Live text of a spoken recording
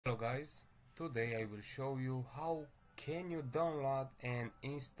Hello guys, today I will show you how can you download and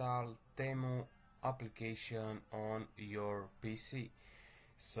install Temu application on your PC.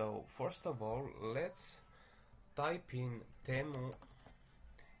 So first of all, let's type in Temu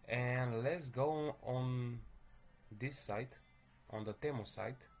and let's go on this site, on the Temu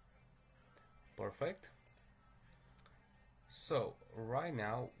site. Perfect. So right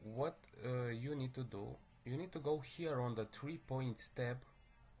now what you need to do, you need to go here on the 3 points tab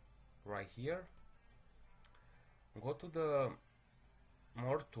right here, go to the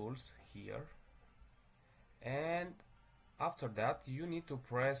more tools here, and after that you need to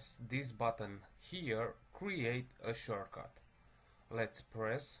press this button here, create a shortcut. Let's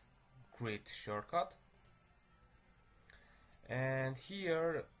press create shortcut, and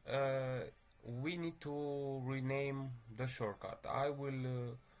here we need to rename the shortcut. I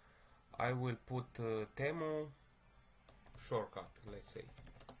will put Temu shortcut, let's say.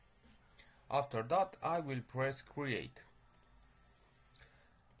 After that I will press create.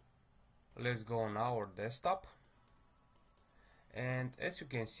 Let's go on our desktop, and as you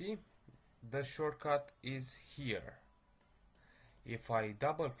can see the shortcut is here. If I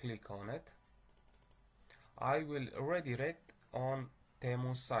double click on it, I will redirect on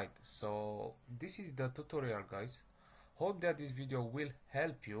Temu site. So this is the tutorial, guys. Hope that this video will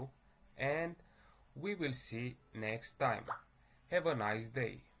help you, and we will see next time. Have a nice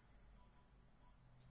day.